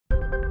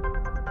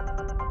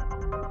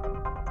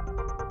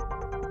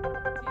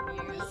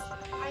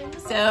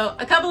So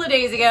a couple of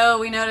days ago,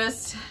 we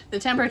noticed the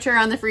temperature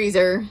on the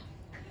freezer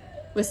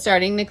was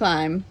starting to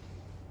climb.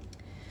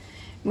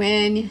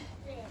 When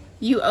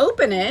you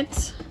open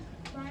it,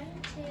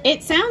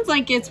 it sounds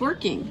like it's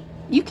working.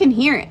 You can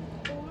hear it.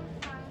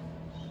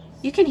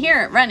 You can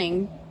hear it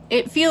running.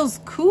 It feels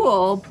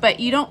cool, but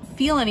you don't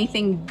feel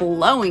anything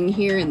blowing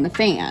here in the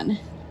fan.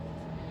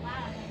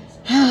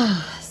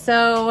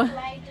 So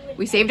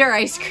we saved our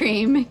ice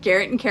cream.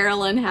 Garrett and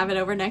Carolyn have it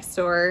over next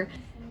door.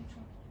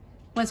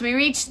 Once we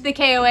reached the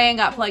KOA and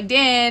got plugged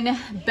in,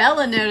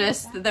 Bella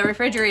noticed that the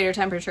refrigerator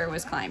temperature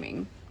was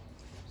climbing.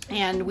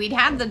 And we'd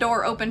had the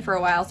door open for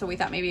a while, so we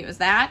thought maybe it was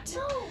that.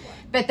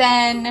 But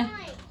then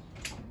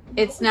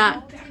it's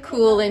not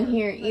cool in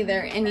here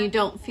either, and you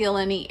don't feel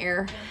any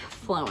air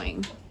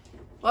flowing.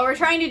 What we're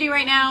trying to do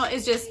right now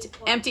is just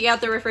empty out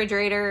the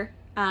refrigerator.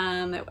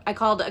 I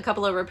called a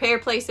couple of repair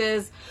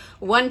places.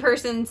 One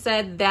person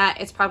said that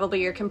it's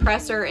probably your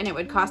compressor and it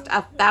would cost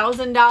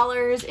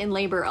 $1,000 in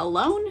labor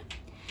alone.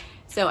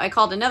 So I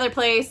called another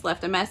place,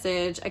 left a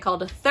message. I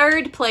called a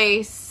third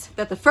place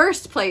that the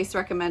first place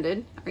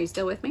recommended. Are you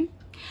still with me?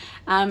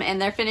 And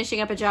they're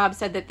finishing up a job,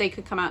 said that they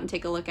could come out and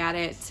take a look at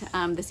it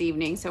this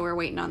evening. So we're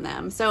waiting on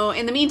them. So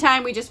in the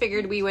meantime, we just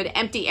figured we would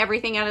empty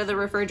everything out of the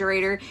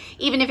refrigerator,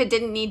 even if it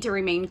didn't need to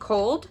remain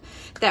cold.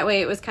 That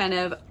way it was kind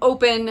of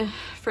open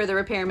for the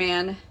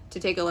repairman to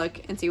take a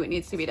look and see what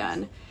needs to be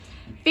done.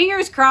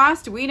 Fingers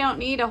crossed we don't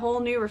need a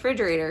whole new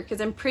refrigerator, because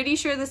I'm pretty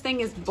sure this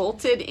thing is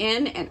bolted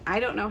in and I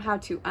don't know how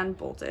to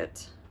unbolt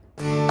it.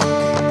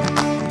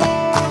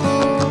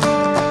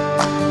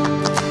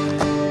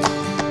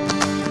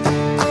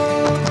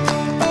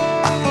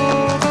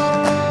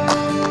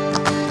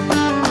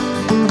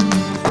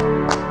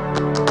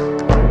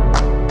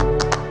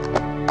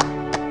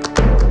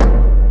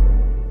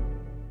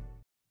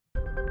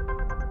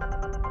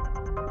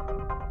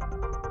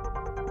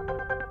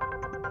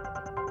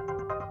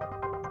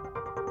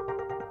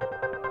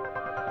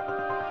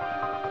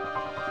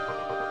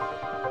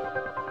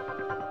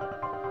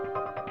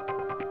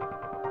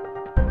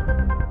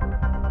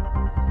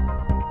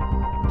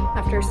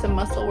 After some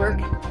muscle work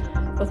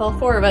with all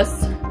four of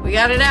us, we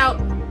got it out.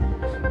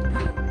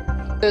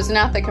 It was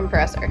not the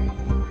compressor.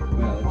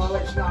 Well,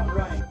 it's not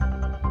right.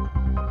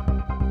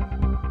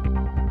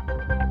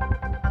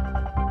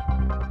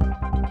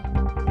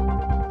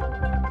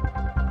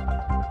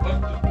 I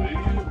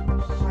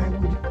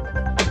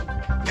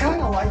would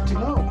kind of like to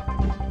know.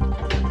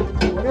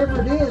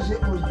 Whatever it is,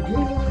 it was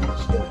good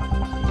stuff.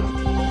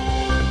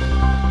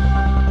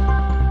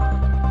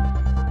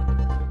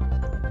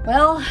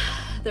 Well,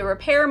 the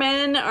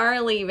repairmen are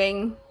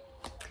leaving.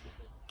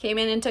 Came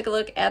in and took a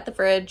look at the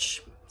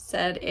fridge.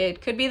 Said it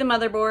could be the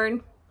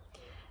motherboard.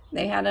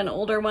 They had an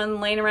older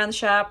one laying around the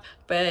shop,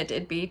 but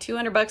it'd be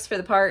 $200 for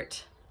the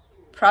part.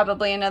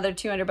 Probably another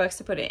 $200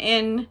 to put it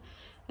in. And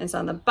it's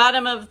on the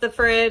bottom of the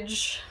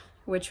fridge,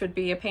 which would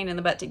be a pain in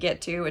the butt to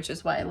get to, which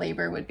is why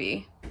labor would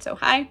be so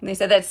high. And they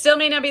said that still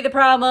may not be the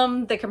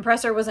problem. The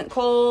compressor wasn't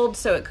cold,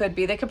 so it could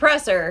be the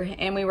compressor.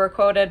 And we were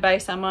quoted by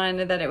someone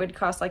that it would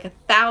cost like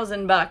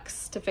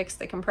 $1,000 to fix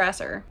the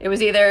compressor. It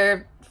was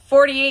either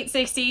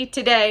 $48.60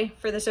 today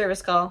for the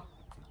service call,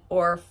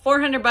 or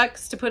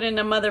 $400 to put in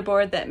a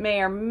motherboard that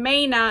may or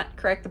may not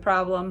correct the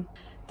problem.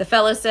 The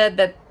fellow said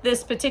that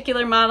this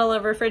particular model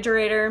of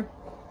refrigerator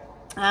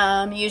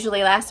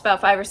usually lasts about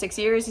 5 or 6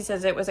 years. He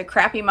says it was a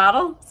crappy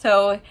model,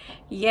 so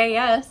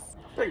yes.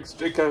 Thanks,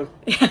 Jayco.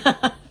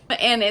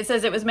 And it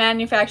says it was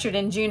manufactured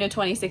in June of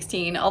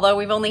 2016, although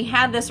we've only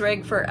had this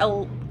rig for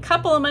a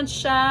couple of months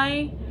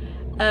shy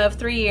of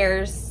 3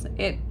 years.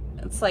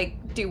 It's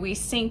like, do we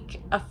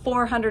sink a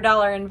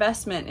 $400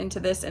 investment into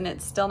this and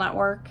it still not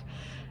work?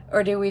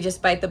 Or do we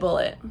just bite the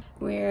bullet?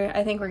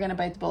 I think we're gonna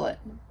bite the bullet.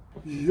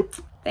 Yep.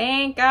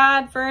 Thank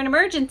God for an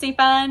emergency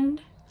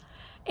fund.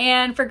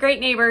 And for great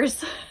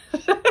neighbors,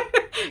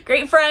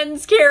 great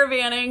friends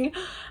caravanning,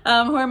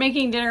 who are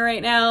making dinner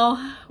right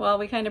now while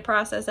we kind of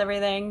process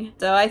everything.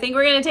 So I think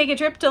we're gonna take a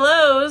trip to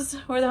Lowe's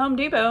or the Home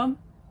Depot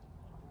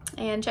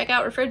and check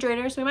out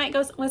refrigerators. We might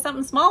go with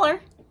something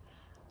smaller,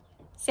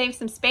 save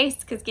some space,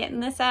 because getting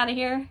this out of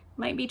here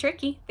might be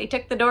tricky. They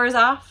took the doors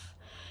off.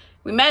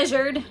 We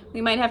measured.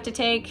 We might have to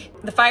take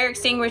the fire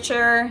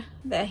extinguisher,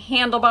 the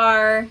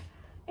handlebar,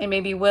 and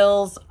maybe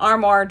Will's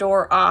armoire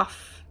door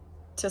off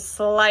to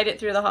slide it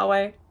through the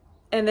hallway,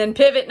 and then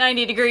pivot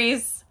 90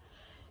 degrees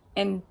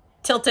and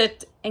tilt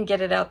it and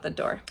get it out the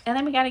door. And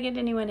then we got to get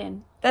a new one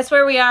in. That's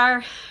where we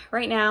are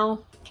right now.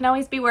 Can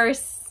always be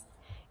worse.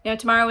 You know,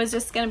 tomorrow is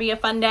just going to be a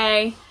fun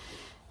day.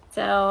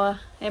 So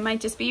it might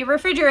just be a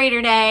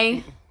refrigerator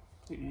day.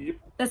 Yep.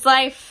 That's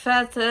life.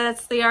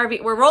 That's the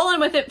RV. We're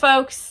rolling with it,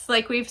 folks.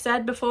 Like we've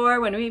said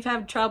before, when we've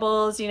had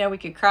troubles, you know, we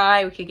could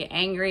cry, we could get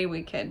angry,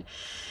 we could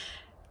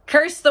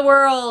curse the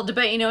world,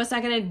 but you know, it's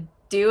not going to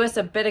do us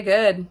a bit of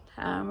good.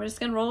 We're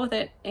just gonna roll with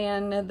it,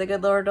 and the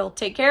good Lord will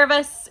take care of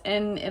us,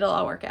 and it'll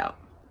all work out.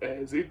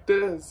 As it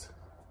does.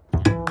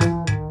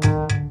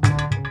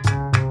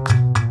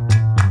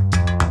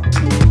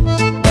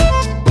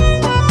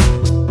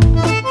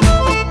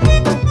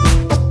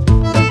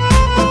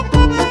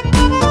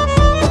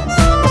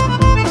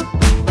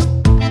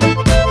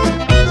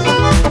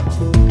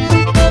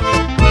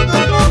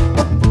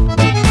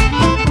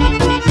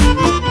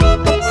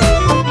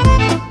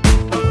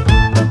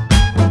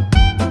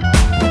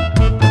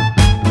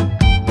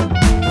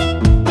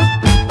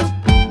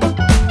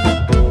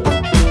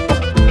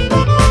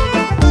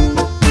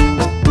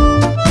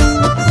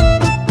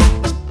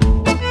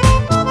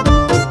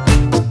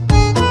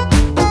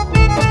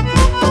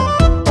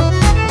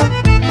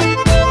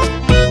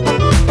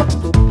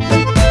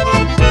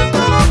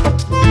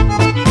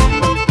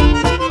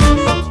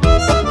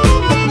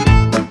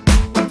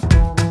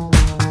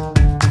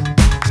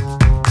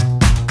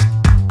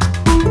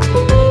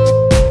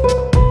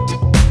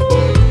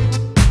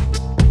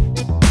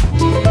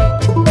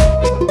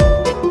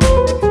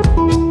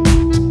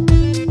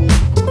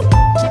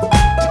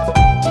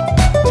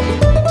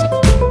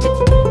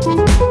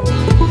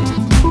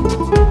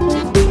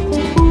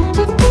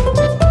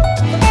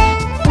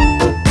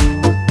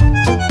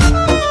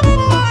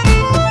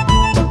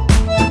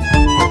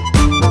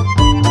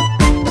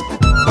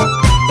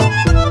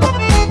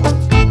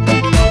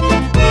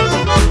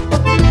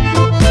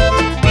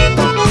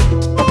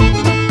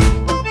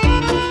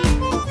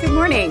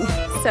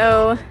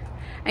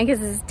 I think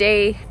this is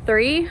day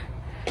 3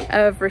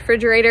 of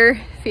refrigerator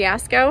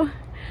fiasco.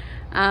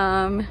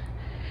 So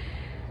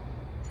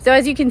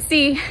as you can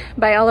see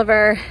by all of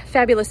our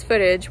fabulous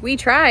footage, we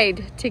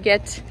tried to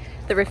get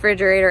the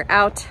refrigerator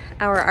out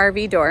our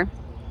RV door.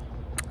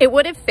 It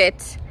would have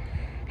fit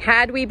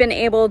had we been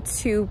able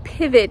to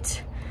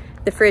pivot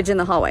the fridge in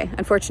the hallway.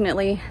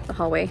 Unfortunately, the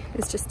hallway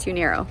is just too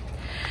narrow.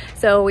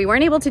 So we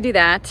weren't able to do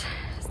that.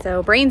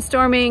 So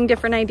brainstorming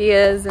different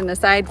ideas, and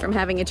aside from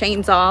having a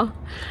chainsaw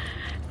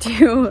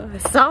to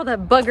saw the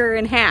bugger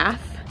in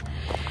half,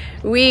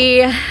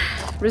 we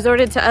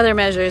resorted to other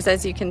measures,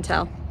 as you can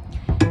tell.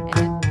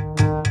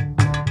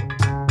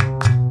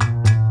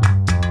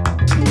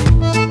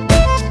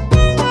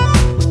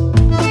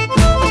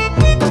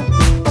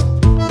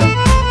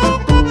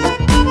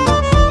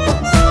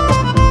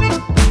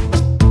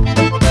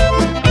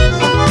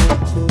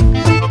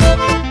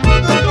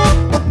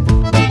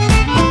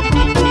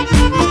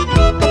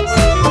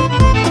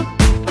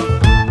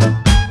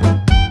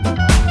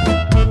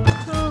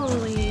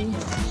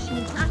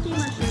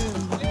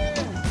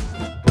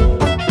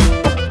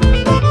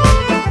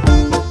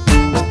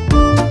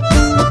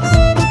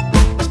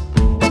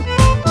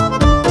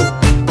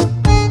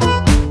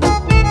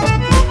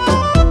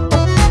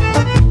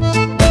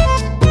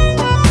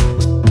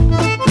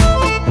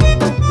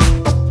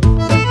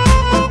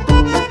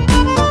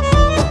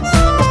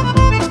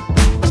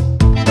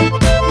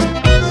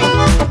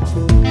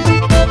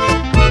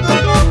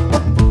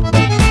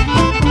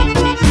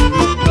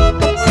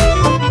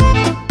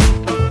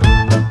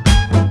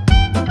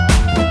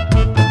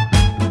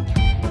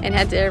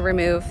 To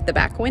remove the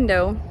back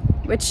window,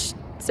 which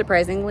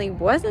surprisingly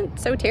wasn't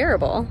so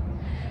terrible,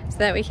 so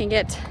that we can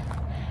get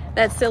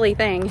that silly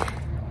thing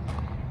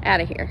out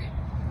of here.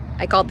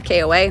 I called the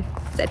KOA,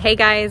 said, hey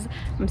guys,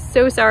 I'm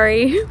so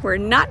sorry, we're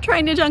not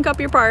trying to junk up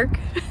your park,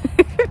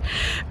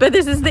 but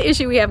this is the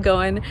issue we have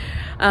going.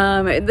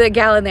 The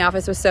gal in the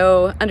office was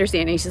so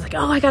understanding. She's like,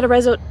 oh, I got a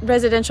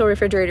residential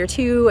refrigerator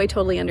too, I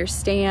totally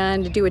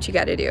understand, do what you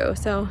got to do.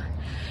 So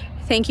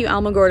thank you,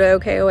 Alamogordo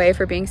KOA,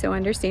 for being so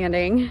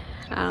understanding.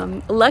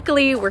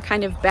 Luckily, we're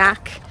kind of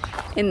back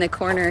in the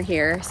corner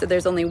here, so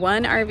there's only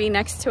one RV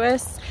next to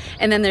us,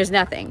 and then there's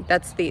nothing.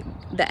 That's the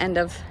end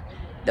of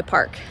the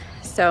park.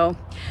 So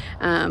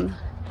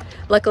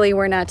luckily,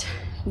 we're not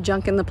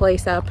junking the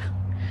place up,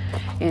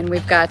 and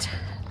we've got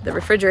the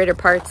refrigerator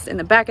parts in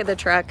the back of the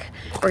truck.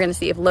 We're gonna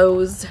see if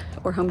Lowe's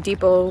or Home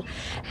Depot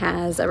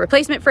has a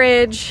replacement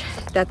fridge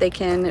that they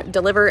can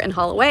deliver and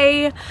haul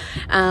away.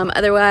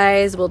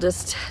 Otherwise, we'll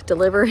just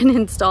deliver and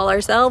install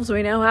ourselves.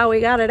 We know how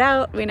we got it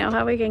out. We know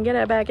how we can get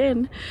it back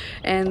in,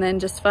 and then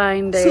just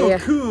find a... So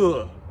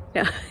cool.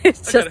 Yeah,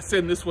 it's just... I gotta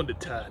send this one to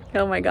Todd.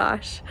 Oh my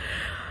gosh.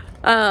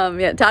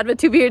 Yeah, Todd with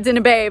 2 beards and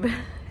a babe.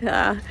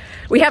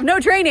 We have no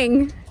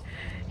training.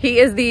 He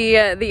is the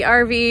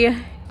RV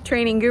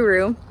training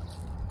guru.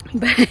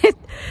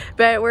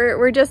 But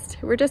we're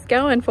just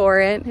going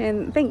for it,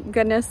 and thank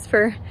goodness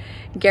for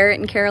Garrett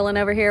and Carolyn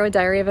over here with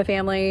Diary of a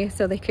Family,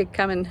 so they could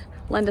come and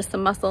lend us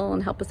some muscle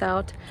and help us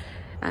out.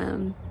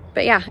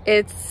 But yeah,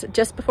 it's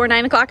just before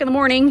 9 o'clock in the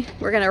morning.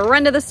 We're gonna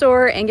run to the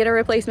store and get a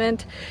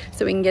replacement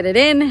so we can get it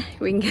in,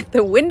 we can get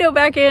the window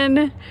back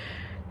in,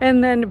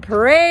 and then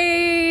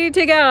pray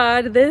to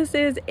God this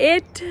is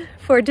it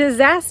for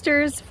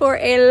disasters for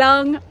a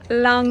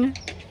long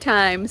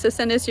time. So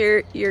send us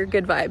your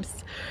good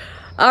vibes.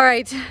 All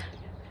right,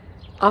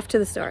 off to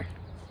the store.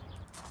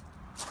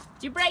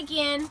 Did you break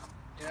in?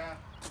 Yeah.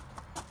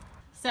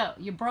 So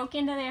you broke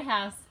into their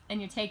house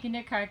and you're taking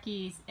their car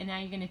keys, and now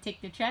you're gonna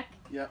take their truck?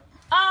 Yep.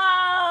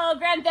 Oh,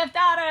 Grand Theft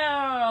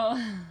Auto!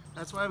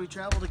 That's why we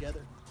travel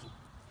together.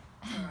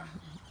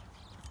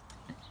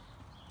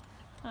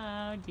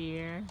 Oh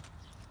dear.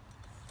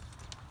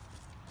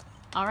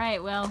 All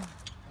right, well,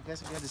 I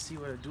guess we got to see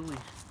what a dually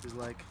is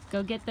like.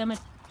 go get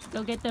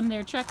them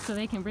their truck so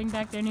they can bring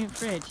back their new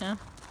fridge, huh?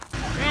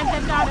 Grand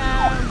Theft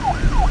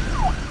Auto!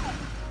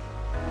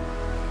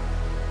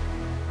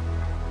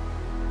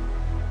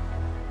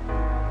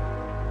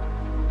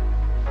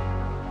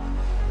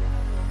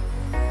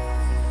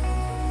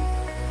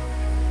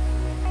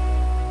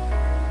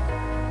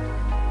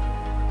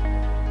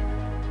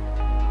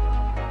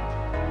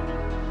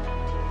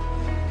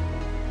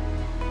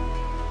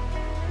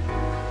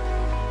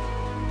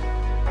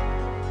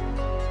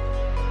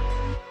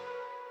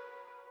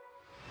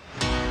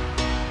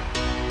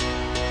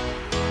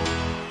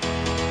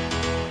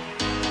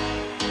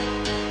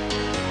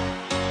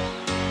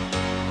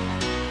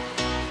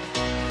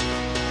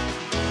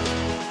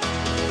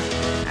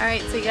 All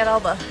right, so you got all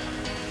the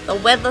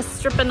weather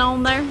stripping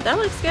on there. That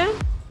looks good.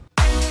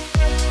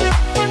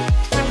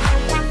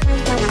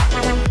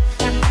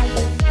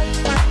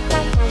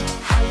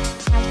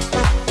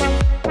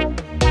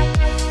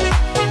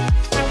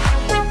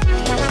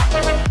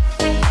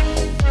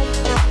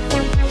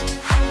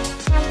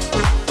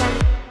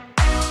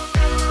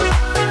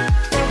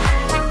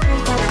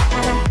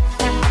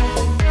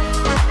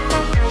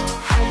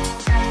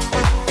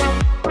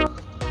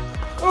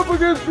 Up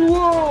against the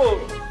wall!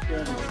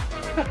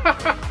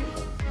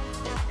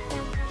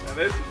 Now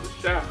this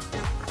is the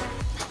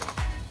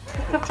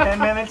shot. 10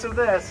 minutes of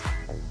this.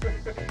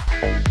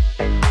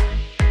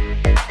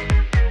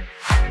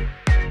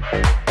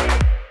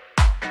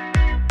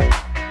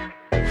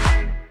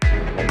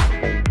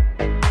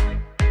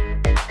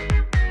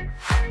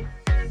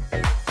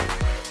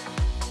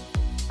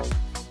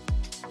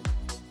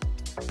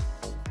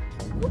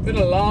 It's been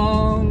a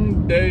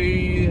long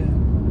day. I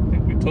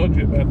think we told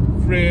you about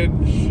the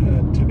fridge.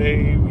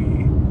 Today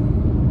we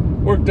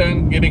worked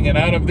on getting it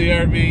out of the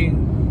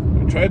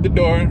RV. We tried the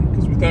door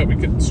because we thought we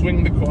could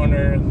swing the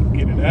corner and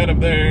get it out of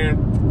there.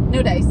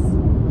 No dice.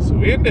 So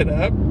we ended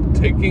up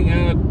taking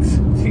out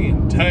the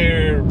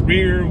entire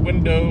rear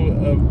window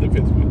of the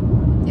fifth wheel.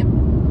 Yep.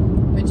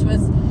 Which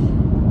was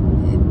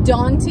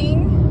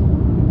daunting,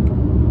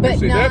 but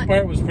Actually, not, that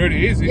part was pretty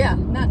easy. yeah,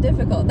 not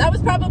difficult. That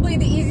was probably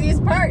the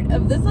easiest part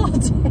of this whole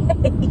day.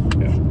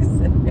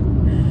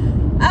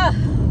 Ah.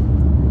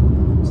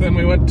 So then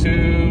we went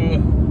to,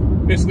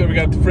 basically we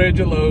got the fridge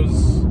at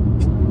Lowe's.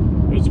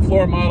 It was a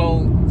floor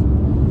model,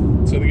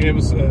 so they gave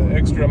us an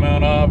extra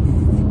amount off.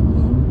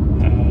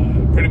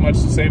 Pretty much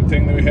the same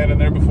thing that we had in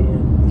there before.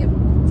 Yep.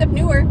 Except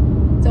newer.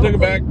 So Took it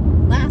back,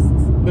 lasts.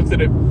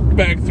 lifted it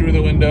back through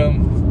the window,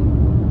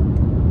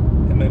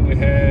 and then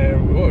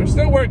we're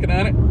still working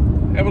on it.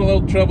 Having a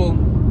little trouble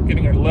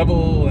getting her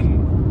level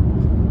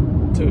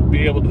and to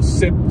be able to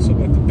sit so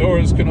that the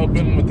doors can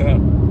open without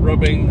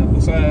rubbing on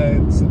the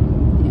sides.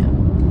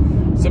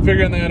 Yeah. So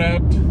figuring that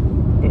out,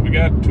 but we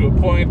got to a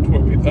point where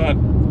we thought,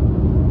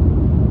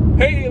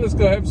 hey, let's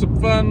go have some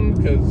fun,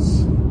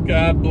 because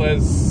God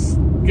bless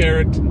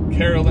Garrett and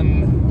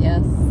Carolyn.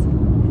 Yes.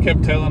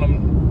 Kept telling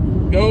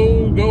them,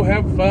 go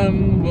have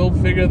fun, we'll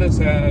figure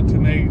this out.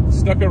 And they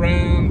stuck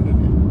around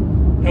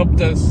and helped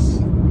us.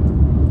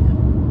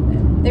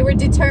 They were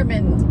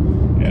determined.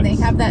 Yes. And they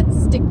have that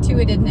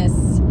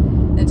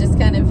stick-to-itiveness that just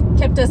kind of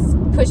kept us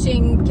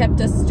pushing,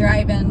 kept us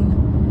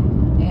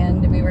driving,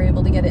 and we were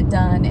able to get it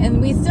done. And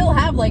we still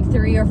have like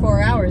 3 or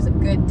 4 hours of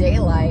good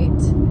daylight.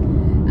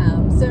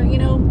 So, you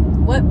know,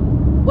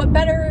 what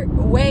better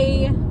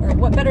way, or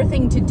what better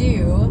thing to do,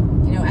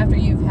 you know, after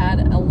you've had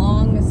a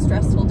long,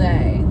 stressful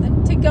day,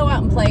 than to go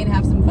out and play and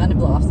have some fun and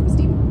blow off some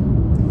steam.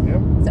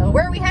 Yep. So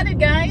where are we headed,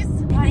 guys?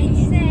 White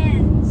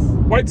Sands.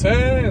 White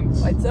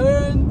Sands! White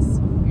Sands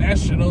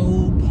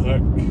National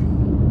Park.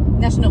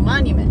 National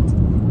Monument.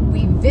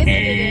 We visited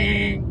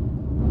it.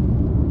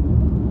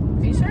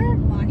 Are you sure?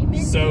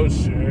 Monument. So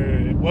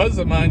sure. It was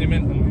a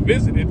monument when we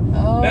visited.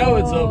 Oh, Now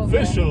it's okay.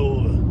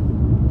 official.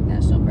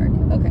 National Park.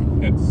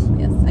 Okay. It's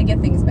Yes, I get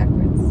things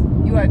backwards.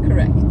 You are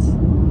correct.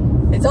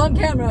 It's on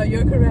camera.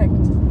 You're correct.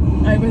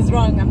 I was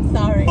wrong. I'm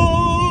sorry.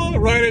 oh,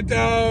 write it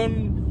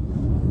down.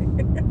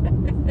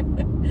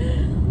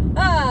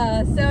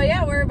 So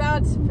yeah, we're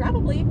about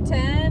probably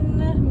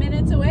 10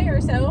 minutes away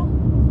or so.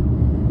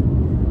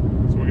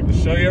 So we're going to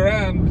show you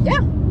around.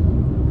 Yeah.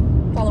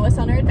 Follow us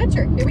on our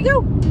adventure. Here we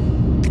go.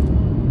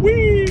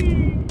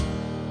 Whee!